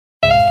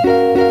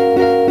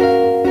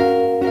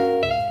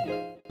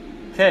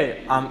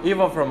Hey, I'm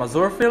Ivo from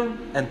AzureFilm,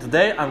 and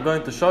today I'm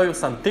going to show you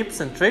some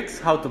tips and tricks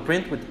how to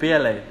print with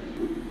PLA.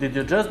 Did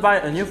you just buy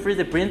a new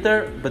 3D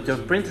printer, but your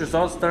print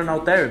results turn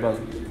out terrible?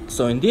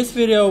 So in this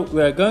video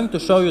we are going to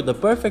show you the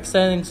perfect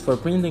settings for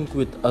printing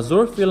with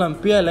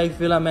AzureFilm PLA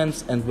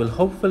filaments and will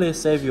hopefully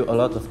save you a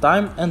lot of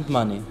time and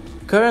money.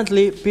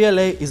 Currently,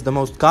 PLA is the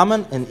most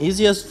common and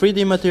easiest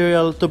 3D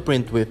material to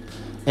print with,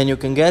 and you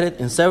can get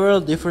it in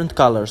several different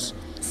colors.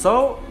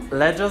 So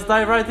let's just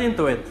dive right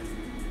into it.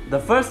 The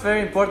first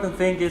very important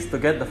thing is to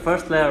get the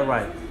first layer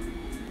right.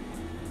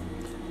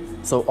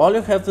 So all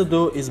you have to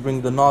do is bring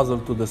the nozzle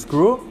to the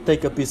screw,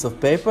 take a piece of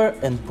paper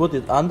and put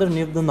it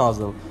underneath the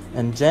nozzle,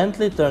 and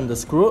gently turn the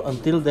screw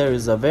until there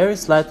is a very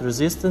slight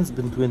resistance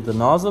between the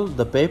nozzle,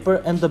 the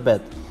paper and the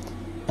bed.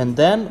 And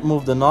then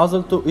move the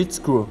nozzle to each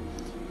screw.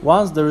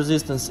 Once the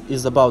resistance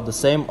is about the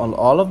same on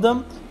all of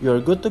them, you are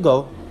good to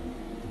go.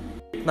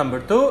 Number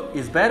 2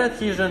 is bed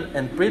adhesion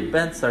and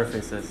pre-bent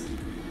surfaces.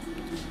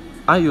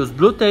 I use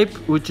blue tape,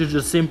 which you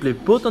just simply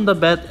put on the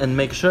bed and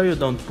make sure you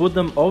don't put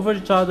them over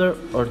each other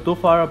or too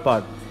far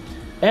apart.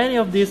 Any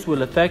of this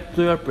will affect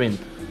your print.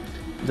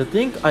 The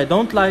thing I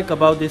don't like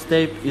about this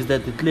tape is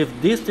that it leaves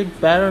distinct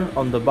pattern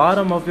on the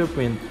bottom of your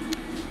print.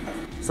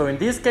 So in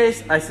this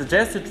case I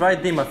suggest you try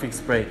Dimafix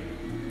spray.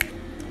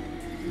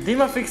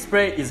 Dimafix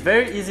spray is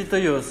very easy to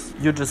use.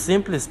 You just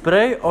simply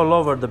spray all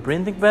over the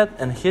printing bed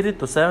and heat it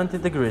to 70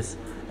 degrees.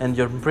 And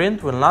your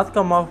print will not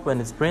come off when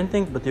it's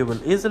printing, but you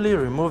will easily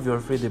remove your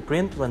 3D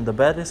print when the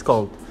bed is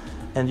cold.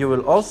 And you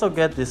will also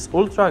get this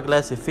ultra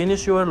glassy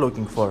finish you are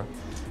looking for.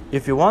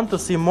 If you want to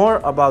see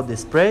more about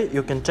this spray,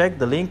 you can check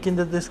the link in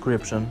the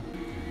description.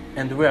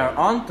 And we are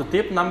on to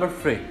tip number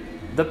 3,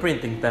 the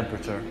printing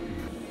temperature.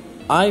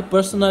 I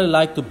personally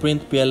like to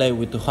print PLA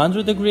with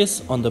 200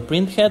 degrees on the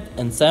print head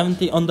and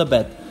 70 on the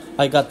bed.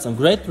 I got some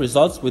great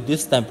results with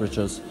these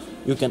temperatures.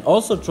 You can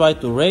also try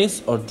to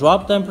raise or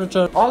drop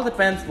temperature. All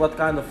depends what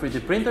kind of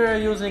 3D printer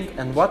you're using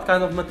and what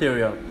kind of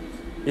material.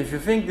 If you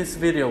think this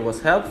video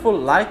was helpful,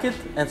 like it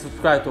and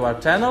subscribe to our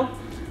channel.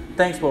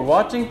 Thanks for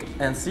watching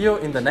and see you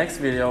in the next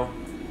video.